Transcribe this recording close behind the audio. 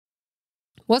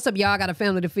What's up, y'all? I got a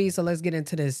family to feed, so let's get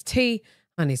into this tea.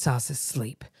 Honey sauce is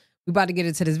sleep. We about to get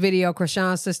into this video.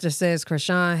 Chrisean's sister says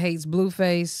Chrisean hates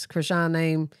BlueFace.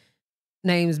 Chrisean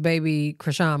names baby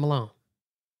Chrisean MOM.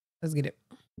 Let's get it.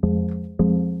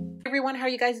 Everyone, how are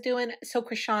you guys doing? So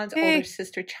Chrisean's older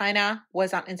sister China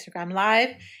was on Instagram Live,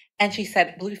 and she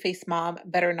said BlueFace mom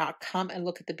better not come and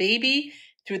look at the baby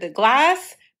through the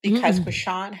glass because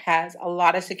Chrisean has a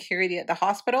lot of security at the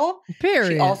hospital.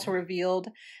 Period. She also revealed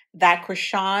that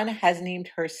Chrisean has named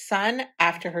her son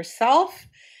after herself.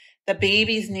 The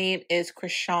baby's name is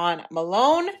Chrisean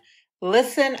MOM.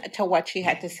 Listen to what she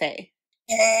had to say.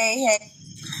 Hey.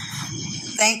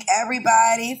 Thank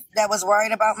everybody that was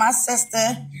worried about my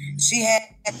sister.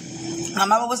 My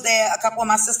mother was there. A couple of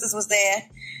my sisters was there.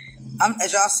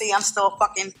 As y'all see, I'm still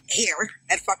fucking here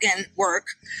at fucking work.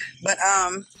 But,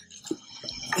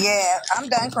 yeah, I'm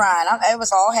done crying. It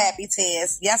was all happy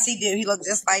tears. Yes, he do. He looked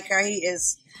just like her. He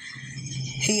is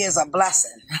a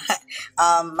blessing.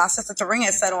 My sister Tarina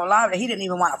said on live that he didn't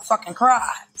even want to fucking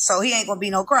cry. So he ain't going to be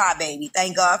no crybaby.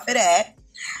 Thank God for that.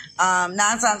 9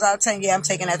 times out of 10, yeah, I'm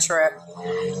taking that trip.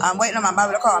 I'm waiting on my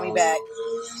mother to call me back.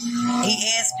 He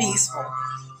is peaceful.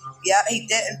 Yep, he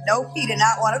didn't. Nope, he did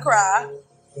not want to cry.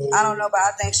 I don't know, but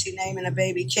I think she's naming the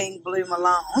baby King Blue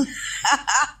Malone.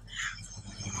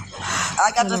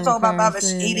 I got just told my mother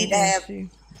he need to have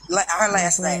her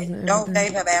last name. Don't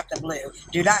name him after Blue.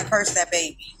 Do not curse that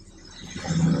baby.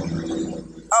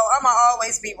 Oh, I'ma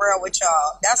always be real with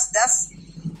y'all.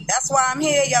 That's why I'm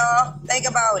here, y'all. Think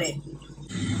about it.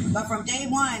 But from day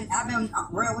one, I've been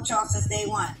real with y'all since day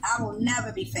one. I will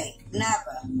never be fake.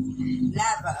 Never.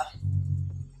 Never.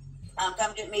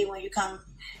 Come get me when you come.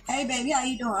 Hey, baby, how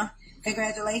you doing?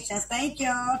 Congratulations. Thank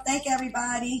y'all. Thank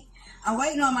everybody. I'm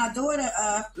waiting on my daughter,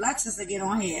 Lexus, to get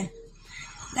on here.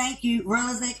 Thank you. Real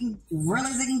as they can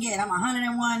get. I'm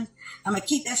 101. I'm going to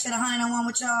keep that shit 101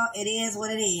 with y'all. It is what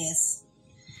it is.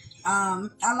 I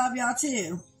love y'all,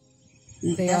 too.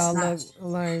 That's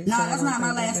not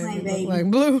my last name, baby.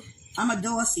 Like Blue. I'm a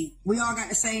Dorsey. We all got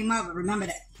the same mother. Remember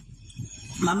that.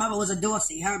 My mother was a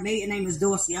Dorsey. Her maiden name is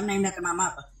Dorsey. I'm named after my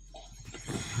mother.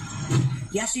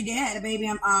 Yes, she did have a baby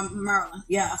in Maryland.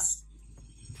 Yes.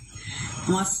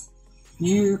 Once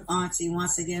you, auntie,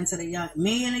 once again to the young.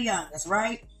 Me and the youngest,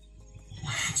 right?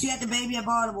 She had the baby in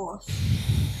Baltimore.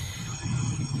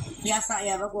 Yes, I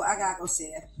am. I gotta go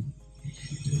see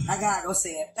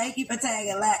her. Thank you for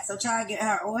tagging Lax. I'm trying to get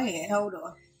her on here. Hold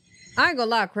on. I ain't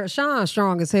gonna lie, Chrisean's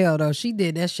strong as hell, though. She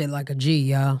did that shit like a G,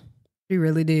 y'all. She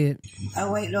really did. I'm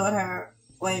waiting on her.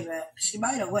 Wait a minute. She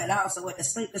might have went out or went to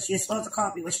sleep because she was supposed to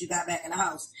call me when she got back in the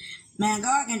house. Man,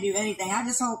 God can do anything. I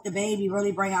just hope the baby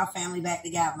really bring our family back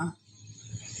together.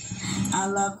 I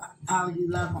love how you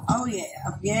love her. Oh, yeah.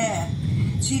 Yeah.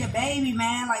 She the baby,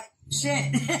 man. Like,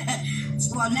 shit.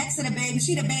 Well, next to the baby,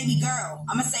 she the baby girl.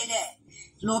 I'm going to say that.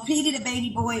 Lil Petey the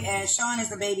baby boy and Sean is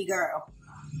the baby girl.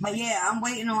 But yeah, I'm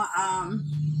waiting on,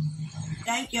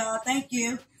 thank y'all. Thank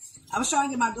you. I was trying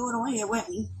to get my daughter on here with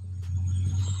me.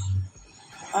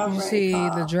 You see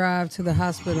the drive to the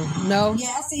hospital? No?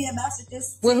 Yeah, I see your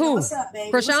messages. With who? What's up,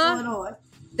 baby? Chrisean? What's going on?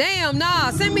 Damn,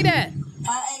 nah, send me that.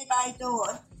 How everybody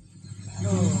doing?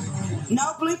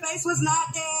 No, BlueFace was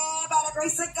not there. By the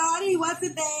grace of God, he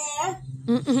wasn't there.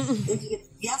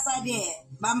 Yes, I did.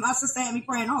 My sister had me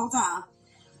praying the whole time.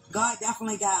 God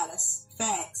definitely got us.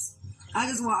 Facts. I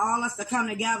just want all us to come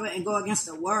together and go against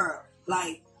the world.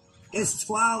 Like, it's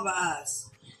 12 of us.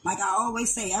 Like I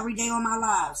always say every day on my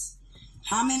lives.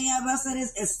 How many of us it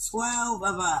is? It's 12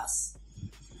 of us.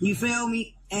 You feel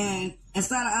me? And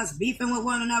instead of us beefing with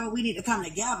one another, we need to come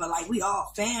together. Like, we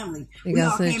all family. We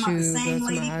all came out the same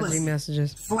lady pussy.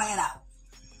 Messages. Flat out.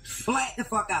 Flat the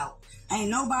fuck out. Ain't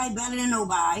nobody better than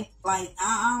nobody. Like,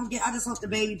 I just hope the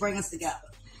baby bring us together.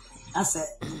 That's it.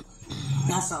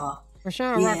 That's all.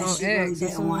 Chrisean rock on she eggs.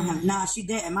 Really didn't want him. Nah, she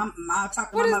didn't. I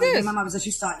talked to my mother. My mother said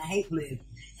she's starting to hate Blue.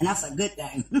 And that's a good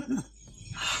thing.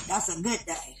 That's a good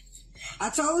thing. I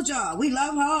told y'all, we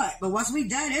love hard. But once we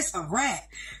done, it's a wrap.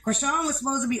 Chrisean was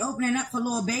supposed to be opening up for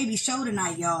Lil Baby's show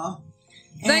tonight, y'all.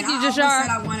 Thank you, JR. I said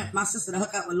I wanted my sister to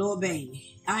hook up with Lil Baby.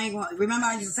 I ain't going. Remember,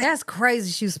 I used to say that's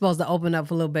crazy. She was supposed to open up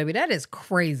for Lil Baby. That is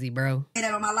crazy, bro. Say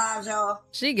that on my lives, y'all.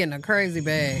 She getting a crazy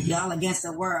bag. Y'all against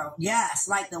the world. Yes,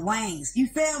 like the Waynes. You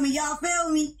feel me? Y'all feel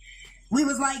me? We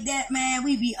was like that, man.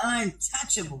 We be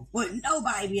untouchable. Would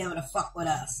nobody be able to fuck with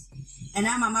us. And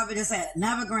now my mother just had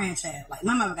another grandchild. Like,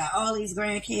 my mother got all these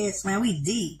grandkids. Man, we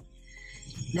deep.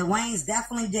 The Waynes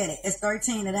definitely did it. It's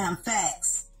 13 of them.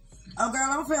 Facts. Oh, girl,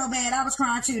 don't feel bad. I was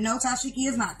crying, too. No, Tashiki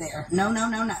is not there. No, no,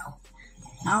 no, no.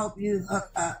 I hope you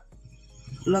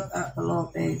look up a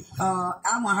Lil Baby.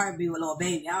 I want her to be with Lil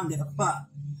Baby. I don't give a fuck.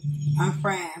 I'm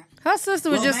praying. Her sister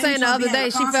was just saying the other day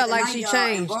she felt like she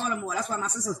changed. In Baltimore. That's why my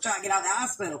sister was trying to get out of the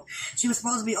hospital. She was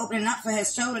supposed to be opening up for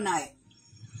his show tonight.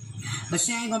 But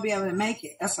she ain't going to be able to make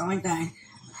it. That's the only thing.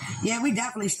 Yeah, we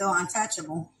definitely still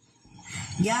untouchable.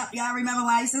 Yup, y'all remember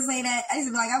when I used to say that? I used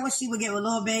to be like, I wish she would get a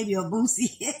little baby or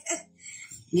Boosie.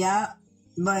 Yup.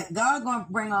 But God going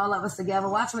to bring all of us together.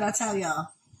 Watch what I tell y'all.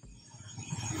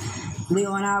 We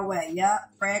on our way. Yup.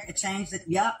 Prayer could change it.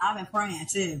 Yup. I've been praying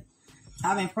too.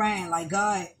 I've been praying like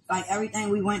God, like everything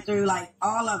we went through, like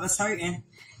all of us hurting.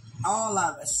 All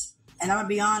of us. And I'm going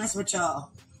to be honest with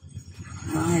y'all.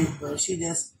 But she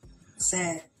just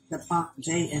said the punk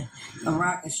Jayden, the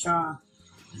rock is strong.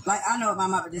 Like, I know what my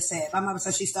mother just said. My mother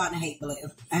said she's starting to hate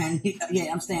believe. And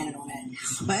yeah, I'm standing on that.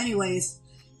 But anyways,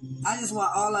 I just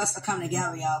want all us to come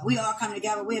together, y'all. We all come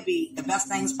together, we'll be the best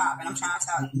things popping. I'm trying to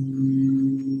tell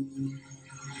you.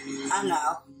 I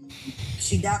know.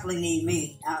 She definitely need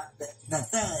me. The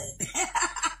thug.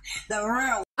 The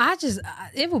real.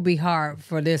 It would be hard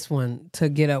for this one to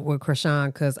get up with Chrisean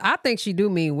because I think she do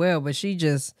mean well, but she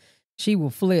will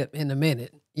flip in a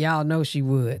minute. Y'all know she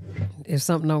would if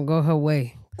something don't go her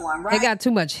way. Right? They got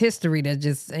too much history that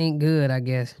just ain't good, I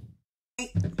guess.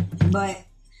 But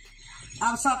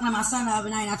I was talking to my son the other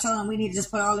night and I told him we need to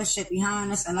just put all this shit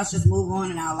behind us and let's just move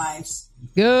on in our lives.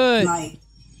 Good. Like,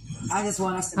 I just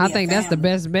want us to be I think that's the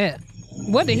best bet.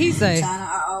 What did he say? China,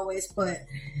 I always put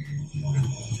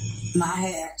my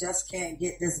hair, just can't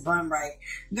get this bun right.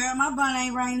 Girl, my bun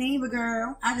ain't right either,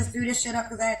 girl. I just threw this shit up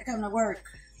because I had to come to work.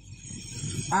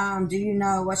 Do you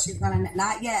know what she's gonna?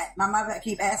 Not yet. My mother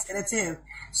keep asking her too.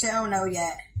 She don't know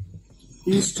yet.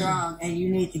 Be strong, and you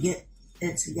need to get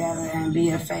it together and be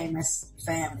a famous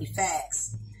family.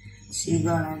 Facts. She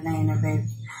gonna name her baby.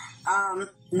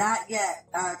 Not yet.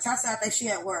 Tessa, I think she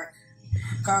at work.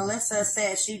 Karlissa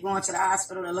said she going to the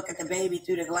hospital to look at the baby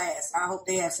through the glass. I hope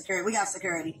they have security. We got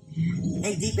security.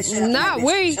 They deep as shit up. Not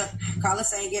we.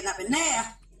 Karlissa ain't getting up in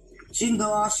there. She can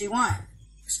go all she want.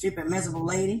 Stupid, miserable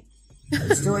lady.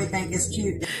 Story think it's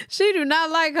cute. She do not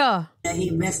like her. That he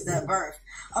missed the birth.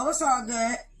 Oh, it's all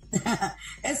good.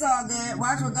 It's all good.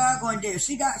 Watch what God gonna do.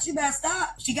 She better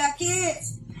stop. She got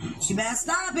kids. She better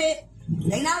stop it.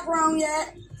 They not grown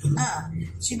yet.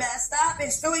 She better stop it.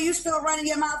 Stewie, you still running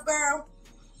your mouth, girl?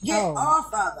 Get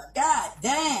off of her. God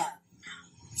damn.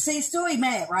 See, Stewie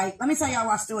mad, right? Let me tell y'all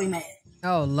why Stewie mad.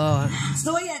 Oh, Lord.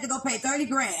 Stewie had to go pay 30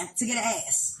 grand to get an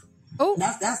ass. Oh,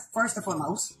 That's first and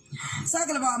foremost.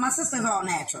 Second of all, my sister's all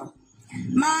natural.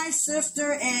 My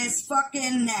sister is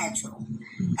fucking natural.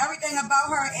 Everything about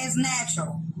her is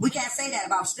natural. We can't say that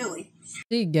about Stewie.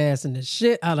 She gassing the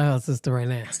shit out of her sister right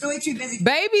now. Stewie too busy.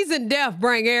 Babies and death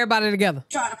bring everybody together.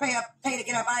 Trying to pay to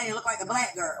get up out of here look like a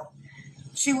black girl.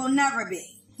 She will never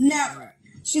be. Never.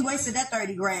 She wasted that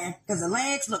 30 grand because the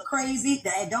legs look crazy.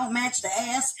 They don't match the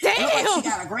ass. Damn. It look like she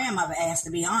got a grandmother ass,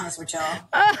 to be honest with y'all.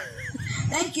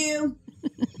 Thank you.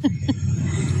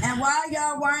 And why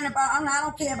y'all worrying about, I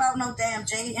don't care about no damn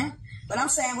Jayden, but I'm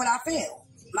saying what I feel.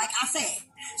 Like I said,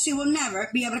 she will never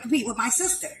be able to compete with my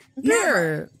sister.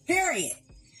 Never. Period.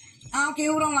 I don't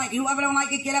care who don't like it. Whoever don't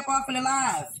like it, get up off of the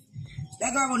live.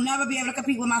 That girl will never be able to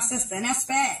compete with my sister, and that's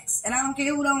facts. And I don't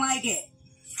care who don't like it.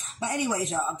 But anyways,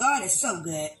 y'all, God is so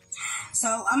good.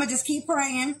 So I'm going to just keep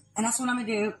praying, and that's what I'm going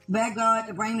to do. Beg God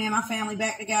to bring me and my family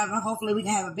back together. Hopefully we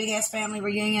can have a big-ass family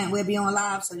reunion, and we'll be on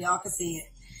live so y'all can see it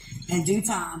in due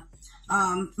time.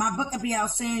 My book will be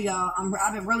out soon, y'all.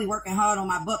 I've been really working hard on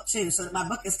my book, too, so my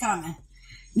book is coming.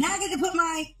 Now I get to put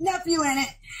my nephew in it.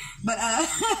 But,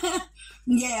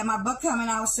 yeah, my book coming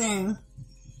out soon.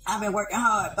 I've been working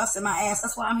hard, busting my ass.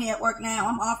 That's why I'm here at work now.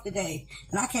 I'm off today,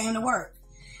 and I came to work.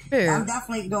 Yeah. I'm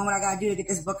definitely doing what I got to do to get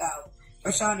this book out.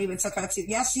 Rashawn even took her to.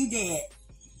 Yes, she did.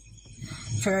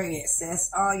 Period, sis.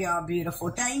 All y'all beautiful.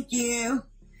 Thank you.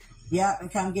 Yep,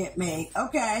 and come get me.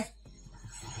 Okay.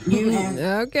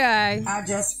 Okay.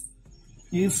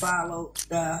 You followed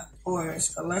the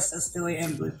orders. Karlissa, Stewie,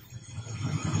 and Blue.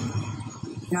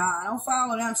 Nah, I don't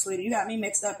follow them, sweetie. You got me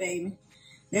mixed up, baby.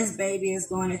 This baby is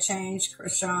going to change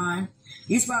Chrisean.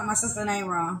 You spelled my sister's name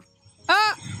wrong.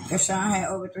 Chrisean had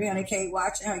over 300K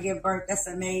watching her give birth. That's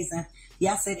amazing.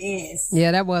 Yes, it is.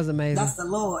 Yeah, that was amazing. That's the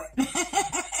Lord.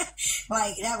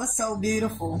 Like, that was so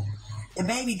beautiful. The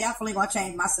baby definitely gonna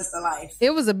change my sister's life.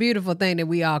 It was a beautiful thing that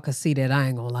we all could see that. I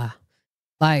ain't gonna lie.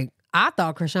 Like, I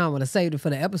thought Chrisean would have saved it for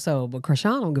the episode, but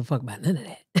Chrisean don't give a fuck about none of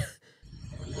that.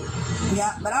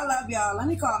 Yeah, but I love y'all. Let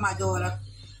me call my daughter.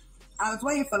 I was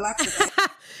waiting for Lexi.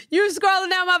 You scrolling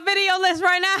down my video list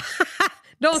right now?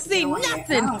 Don't see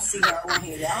nothing. I don't see her on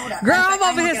here. Hold up. Girl, I'm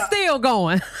over here still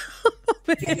going.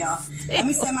 Okay, y'all. Let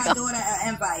me send my daughter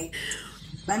an invite.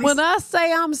 When I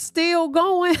say I'm still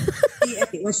going,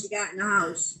 when she got in the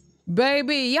house.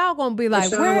 Baby, y'all gonna be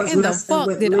like, where in the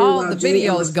fuck did all the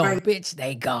videos go? Bitch,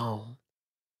 they gone.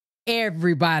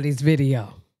 Everybody's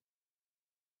video.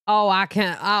 Oh, I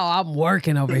can't. Oh, I'm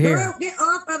working over here. Girl, get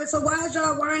off of it. So why is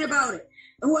y'all worrying about it?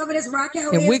 Whoever this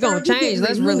Raquel is, if we gonna change,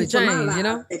 let's really change, you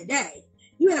know? Today.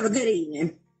 You have a good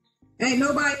evening. Ain't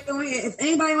nobody on here. If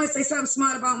anybody wants to say something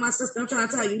smart about my sister, I'm trying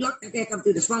to tell you, look, I can't come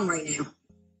through this phone right now.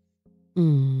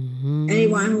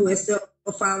 Anyone who is still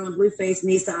following BlueFace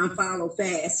needs to unfollow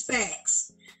fast.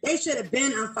 Facts. They should have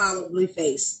been unfollowed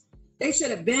BlueFace. They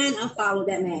should have been unfollowed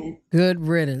that man. Good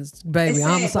riddance, baby.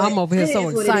 I'm over here so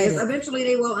excited. Eventually,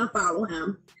 they will unfollow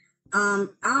him. I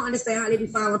don't understand how they be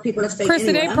following people that's fake. Chrissy,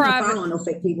 anyway. they I'm private. not following no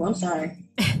fake people. I'm sorry.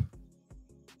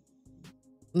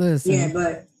 Listen. Yeah,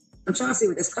 but I'm trying to see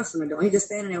what this customer doing. He just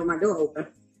standing there with my door open.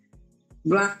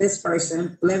 Block this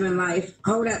person. Living life.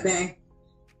 Hold up, babe.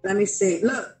 Let me see.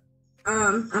 Look,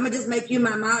 I'm gonna just make you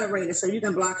my moderator so you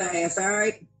can block her ass. All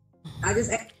right. I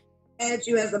just added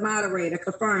you as the moderator.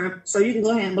 Confirm. So you can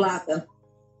go ahead and block her.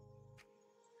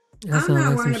 I'm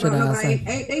not worrying about nobody.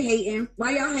 They hating.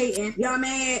 Why y'all hating? Y'all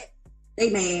mad? They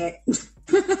mad.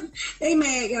 They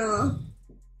mad, y'all.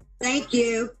 Thank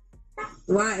you.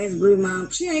 Why is Blue Mom?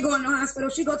 She ain't going to the hospital.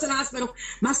 She go to the hospital.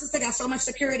 My sister got so much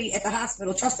security at the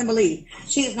hospital. Trust and believe.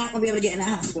 She is not going to be able to get in the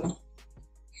hospital.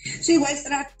 She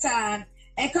wasted her time.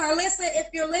 And Karlissa, if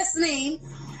you're listening,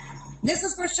 this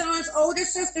is Chrisean's older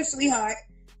sister, sweetheart.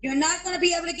 You're not going to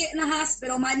be able to get in the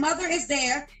hospital. My mother is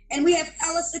there, and we have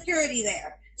hella security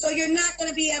there. So you're not going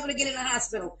to be able to get in the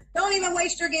hospital. Don't even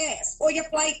waste your gas or your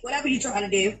flight, whatever you're trying to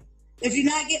do. If you're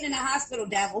not getting in the hospital,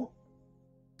 devil.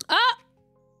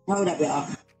 Hold up, y'all.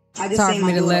 I just hard for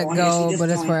me to let go, but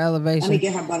it's for elevation. Let me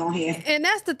get her butt on here. And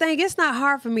that's the thing. It's not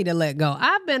hard for me to let go.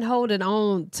 I've been holding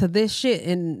on to this shit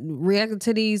and reacting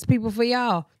to these people for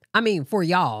y'all. I mean, for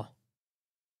y'all.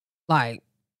 Like,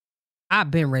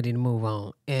 I've been ready to move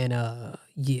on. And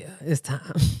yeah, it's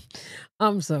time.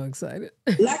 I'm so excited.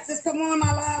 Lexus, come on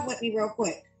my live with me real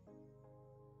quick.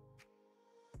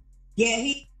 Yeah,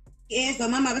 he is.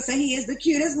 But my mother said he is the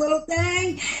cutest little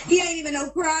thing. He ain't even no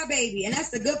crybaby, and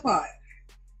that's the good part.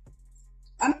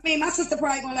 I mean, my sister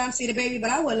probably gonna let him see the baby,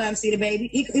 but I wouldn't let him see the baby.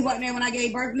 He wasn't there when I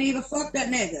gave birth to even fuck that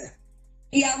nigga.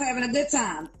 He out having a good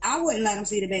time. I wouldn't let him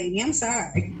see the baby. I'm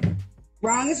sorry.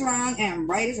 Wrong is wrong and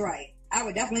right is right. I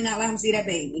would definitely not let him see that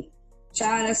baby.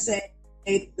 Trying to say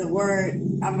the word,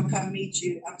 I'm gonna come meet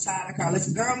you. I'm tired of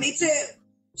Karlissa. Girl, me too.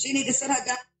 She need to sit her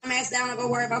dumb ass down and go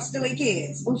worry about stealing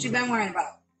kids. Who she been worrying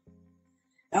about?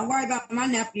 Don't worry about my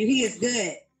nephew. He is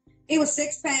good. He was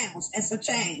 6 pounds and some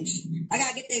change. I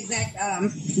gotta get the exact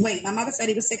weight. My mother said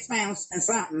he was 6 pounds and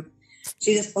something.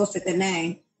 She just posted the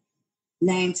name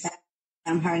tag.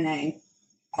 Her name.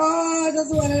 Oh,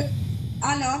 that's what it.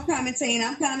 I know. I'm coming, Tina.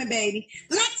 I'm coming, baby.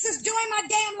 Lexus, join my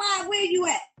damn live. Where you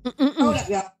at? Hold up,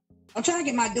 y'all. I'm trying to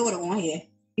get my daughter on here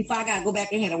before I gotta go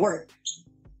back in here to work.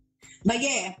 But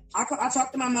yeah, I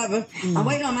talked to my mother. I'm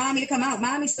waiting on Mommy to come out.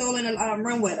 Mommy's still in the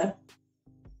room with her.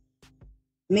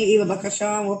 Me either, but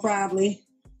Chrisean will probably.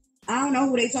 I don't know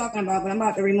who they talking about, but I'm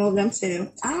about to remove them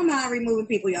too. I don't mind removing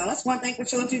people, y'all. That's one thing for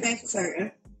sure, 2 things for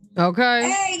certain.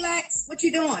 Okay. Hey, Lex, what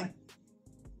you doing?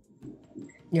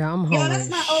 Yeah, I'm home. Yo, that's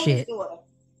my oldest daughter.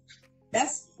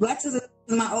 Lex is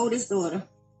my oldest daughter.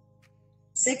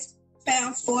 6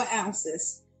 pounds, 4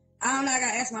 ounces. I don't know. I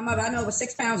gotta ask my mother. I know it was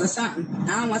 6 pounds or something.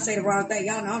 I don't want to say the wrong thing.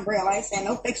 Y'all know I'm real. I ain't saying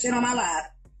no fake shit on my life.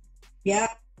 Yeah.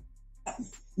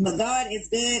 But God is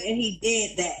good, and He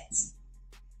did that.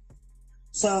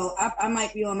 So I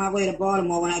might be on my way to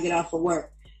Baltimore when I get off of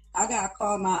work. I gotta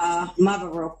call my mother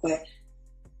real quick.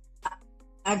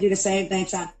 I do the same thing,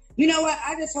 Sean. You know what?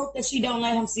 I just hope that she don't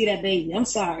let him see that baby. I'm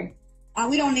sorry.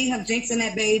 We don't need him jinxing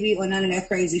that baby or none of that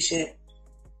crazy shit.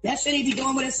 That shit he be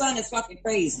doing with his son is fucking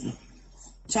crazy.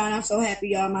 Sean, I'm so happy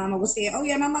y'all mama was here. Oh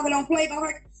yeah, my mother don't play about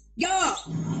her.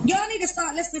 Y'all need to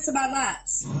start listening to my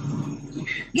lives.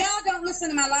 Y'all don't listen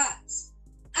to my lives.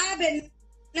 I've been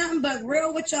nothing but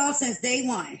real with y'all since day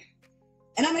one.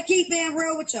 And I'm going to keep being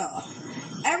real with y'all.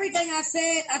 Everything I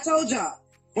said, I told y'all.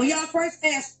 When y'all first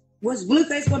asked, was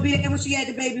BlueFace going to be there when she had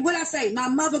the baby? What'd I say? My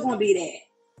mother going to be there.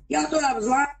 Y'all thought I was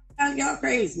lying? Y'all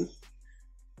crazy.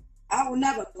 I will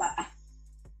never lie.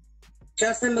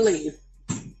 Trust and believe.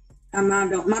 My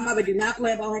mother do not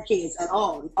play about her kids at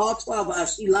all. All 12 of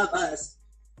us, she love us.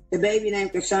 The baby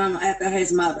named Chrisean after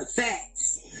his mother.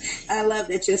 Facts. I love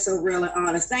that you're so real and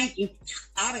honest. Thank you.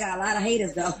 I've got a lot of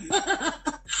haters though.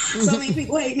 So many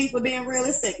people hate me for being real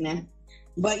and sickening.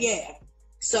 But yeah.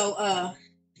 So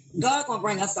God gonna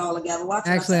bring us all together. Watch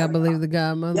what Actually, I tell y'all. believe the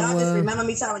godmother Y'all just was. remember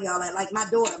me telling y'all that, like my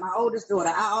daughter, my oldest daughter,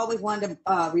 I always wanted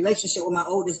a relationship with my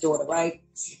oldest daughter, right?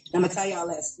 I'm gonna tell y'all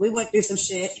this. We went through some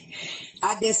shit.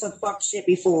 I did some fuck shit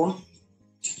before,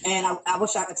 and I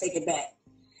wish I could take it back.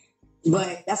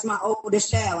 But that's my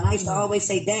oldest child, and I used to always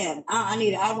say, "Damn,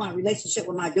 I want a relationship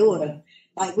with my daughter."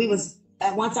 Like we was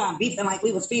at one time beefing like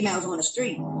we was females on the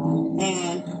street,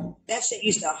 and that shit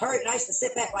used to hurt. And I used to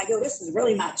sit back like, "Yo, this is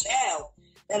really my child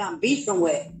that I'm beefing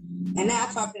with." And now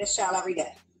I talk to this child every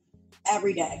day.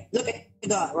 Every day. Look at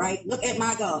God, right? Look at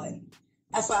my God.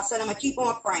 That's why I said I'm going to keep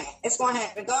on praying. It's going to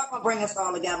happen. God going to bring us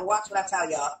all together. Watch what I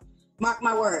tell y'all. Mark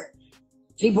my word.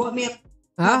 He brought me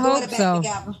I hope so.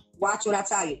 together. Watch what I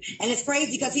tell you. And it's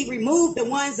crazy because he removed the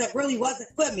ones that really wasn't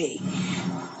for me.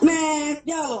 Man,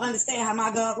 y'all don't understand how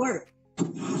my God works.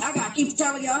 I got to keep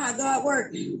telling y'all how God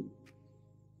works.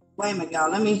 Wait a minute,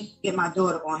 y'all. Let me get my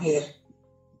daughter on here.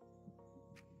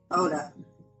 Hold up.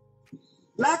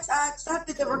 Lex, I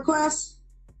accepted the request.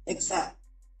 Accept.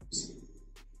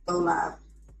 Go live.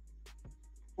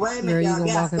 Wait a minute, y'all.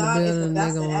 Yes, God is the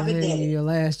best at every day. Your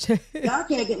last check. Y'all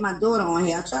can't get my daughter on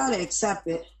here. I try to accept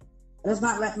it. It's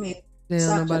not letting me.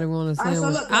 Damn, nobody want to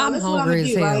sandwich. Look, I'm hungry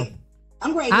as hell. Right?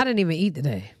 I'm ready. I didn't even eat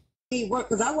today. Work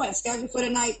because I wasn't scheduled for the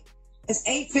night. It's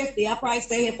 8:50. I'll probably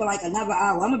stay here for like another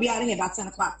hour. I'm gonna be out of here by 10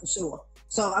 o'clock for sure.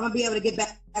 So I'm gonna be able to get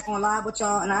back on live with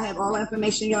y'all, and I have all the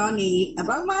information y'all need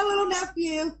about my little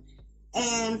nephew.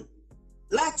 And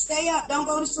Lex, stay up. Don't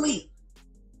go to sleep.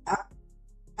 All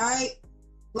right.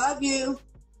 Love you.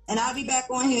 And I'll be back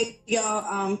on here,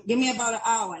 y'all. Give me about an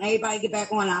hour, and everybody get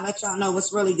back on. I'll let y'all know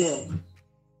what's really good.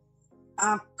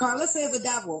 Karlissa is a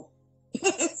devil.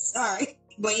 Sorry,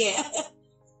 but yeah.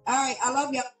 All right. I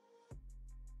love y'all.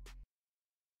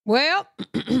 Well,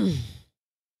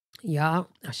 y'all,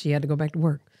 she had to go back to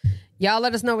work. Y'all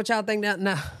let us know what y'all think down.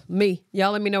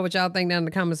 Y'all let me know what y'all think down in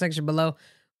the comment section below.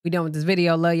 We done with this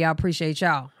video. Love y'all. Appreciate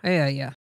y'all. Hell yeah.